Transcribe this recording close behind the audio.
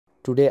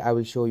Today I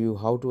will show you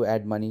how to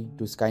add money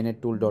to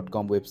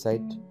skynettool.com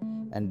website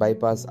and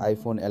bypass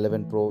iPhone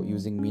 11 Pro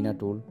using Mina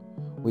tool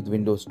with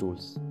Windows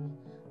tools.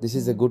 This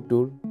is a good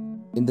tool.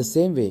 In the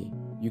same way,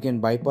 you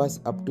can bypass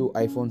up to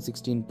iPhone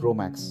 16 Pro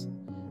Max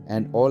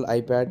and all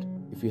iPad.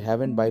 If you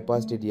haven't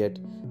bypassed it yet,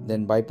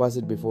 then bypass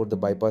it before the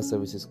bypass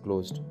service is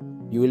closed.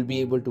 You will be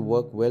able to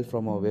work well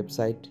from our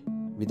website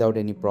without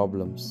any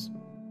problems.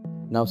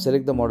 Now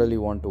select the model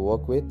you want to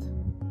work with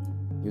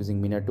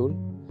using Mina tool,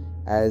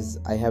 as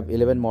I have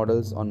 11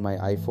 models on my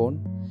iPhone,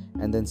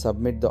 and then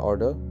submit the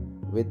order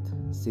with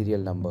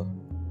serial number.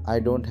 I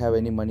don't have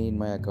any money in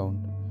my account.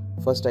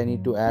 First I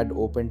need to add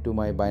open to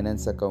my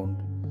Binance account.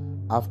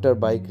 After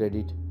buy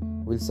credit,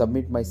 will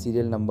submit my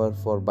serial number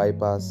for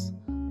bypass,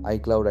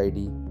 iCloud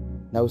ID.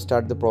 Now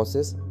start the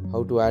process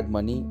how to add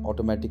money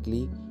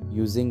automatically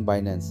using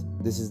Binance.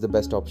 This is the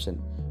best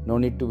option. No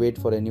need to wait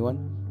for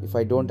anyone. If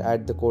I don't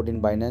add the code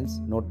in Binance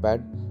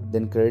Notepad,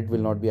 then credit will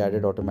not be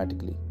added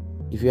automatically.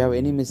 If you have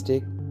any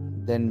mistake,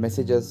 then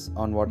message us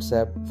on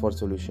WhatsApp for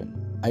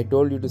solution. I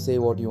told you to say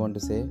what you want to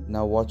say.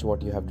 Now watch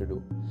what you have to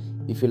do.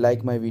 If you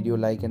like my video,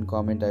 like and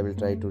comment. I will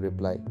try to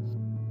reply.